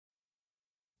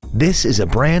This is a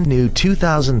brand new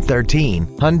 2013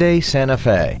 Hyundai Santa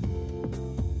Fe.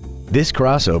 This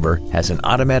crossover has an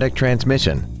automatic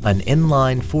transmission, an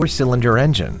inline 4-cylinder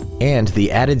engine, and the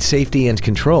added safety and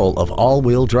control of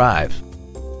all-wheel drive.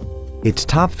 Its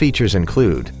top features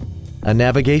include a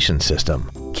navigation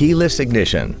system, keyless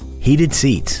ignition, heated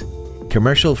seats,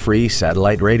 commercial-free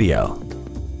satellite radio,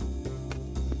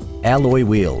 alloy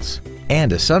wheels,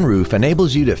 and a sunroof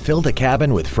enables you to fill the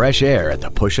cabin with fresh air at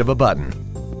the push of a button.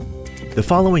 The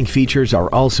following features are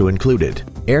also included: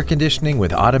 air conditioning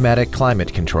with automatic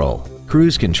climate control,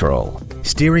 cruise control,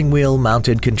 steering wheel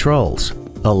mounted controls,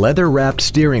 a leather-wrapped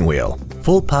steering wheel,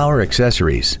 full power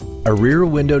accessories, a rear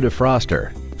window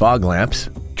defroster, fog lamps,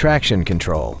 traction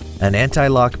control, an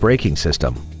anti-lock braking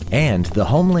system, and the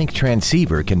HomeLink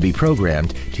transceiver can be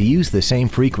programmed to use the same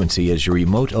frequency as your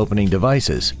remote opening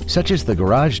devices, such as the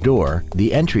garage door,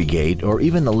 the entry gate, or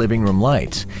even the living room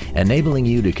lights, enabling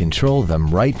you to control them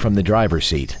right from the driver's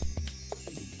seat.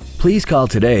 Please call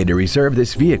today to reserve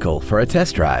this vehicle for a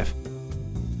test drive.